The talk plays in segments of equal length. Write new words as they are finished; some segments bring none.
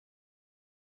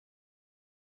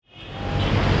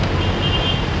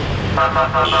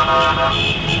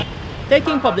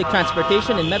Taking public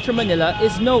transportation in Metro Manila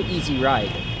is no easy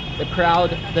ride. The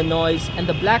crowd, the noise, and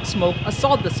the black smoke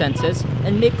assault the senses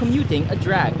and make commuting a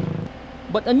drag.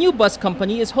 But a new bus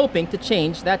company is hoping to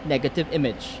change that negative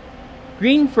image.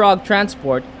 Green Frog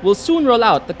Transport will soon roll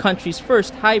out the country's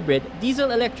first hybrid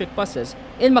diesel-electric buses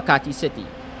in Makati City.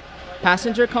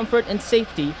 Passenger comfort and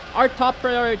safety are top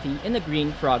priority in a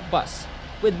Green Frog bus,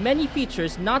 with many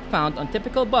features not found on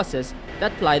typical buses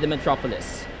that ply the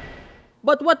metropolis.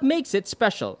 But what makes it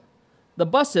special? The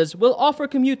buses will offer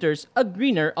commuters a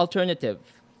greener alternative.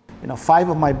 5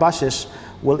 of my buses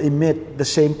will emit the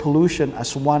same pollution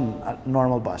as one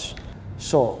normal bus.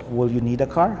 So, will you need a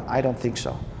car? I don't think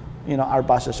so. Our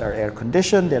buses are air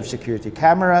conditioned, they have security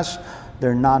cameras,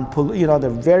 they're they're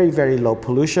very, very low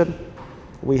pollution.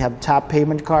 We have tap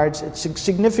payment cards. It's a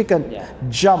significant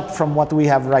jump from what we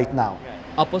have right now.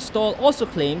 Apostol also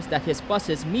claims that his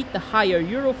buses meet the higher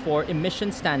Euro 4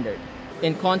 emission standard,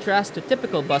 in contrast to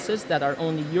typical buses that are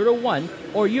only Euro 1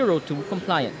 or Euro 2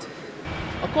 compliant.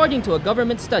 According to a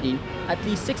government study, at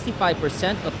least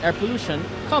 65% of air pollution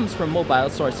comes from mobile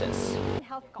sources.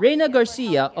 Reyna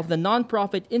Garcia of the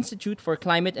nonprofit Institute for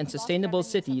Climate and Sustainable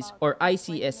Cities, or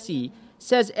ICSC,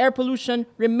 says air pollution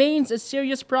remains a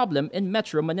serious problem in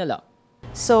Metro Manila.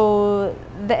 So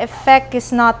the effect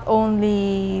is not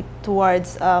only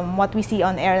towards what we see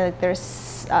on air, like there's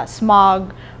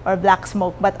smog or black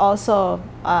smoke, but also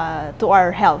to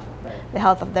our health, the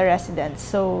health of the residents.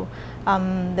 So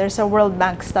there's a World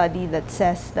Bank study that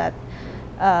says that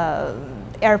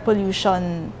air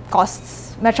pollution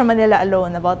costs Metro Manila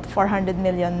alone about $400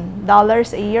 million a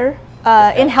year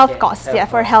in health costs,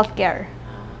 for healthcare.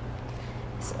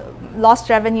 So, lost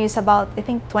revenue is about, I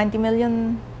think, $20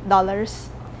 million.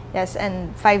 Yes,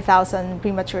 and 5,000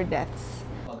 premature deaths.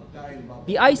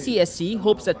 The ICSC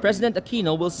hopes that President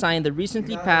Aquino will sign the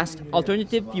recently passed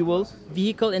Alternative Fuel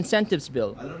Vehicle Incentives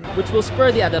Bill, which will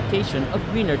spur the adaptation of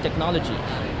greener technology.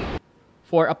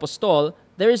 For Apostol,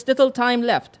 there is little time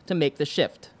left to make the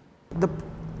shift. The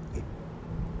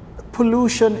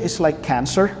pollution is like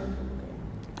cancer.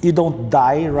 You don't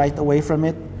die right away from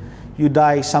it. You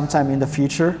die sometime in the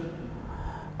future.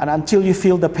 And until you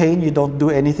feel the pain, you don't do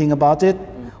anything about it.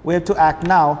 We have to act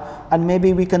now, and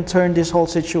maybe we can turn this whole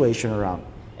situation around.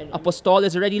 Apostol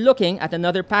is already looking at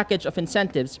another package of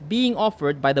incentives being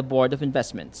offered by the Board of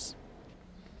Investments.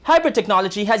 Hybrid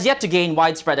technology has yet to gain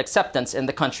widespread acceptance in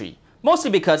the country,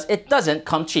 mostly because it doesn't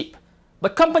come cheap.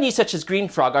 But companies such as Green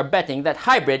Frog are betting that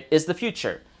hybrid is the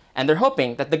future, and they're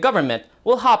hoping that the government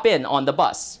will hop in on the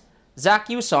bus. Zak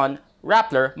Yuson,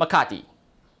 Rappler, Makati.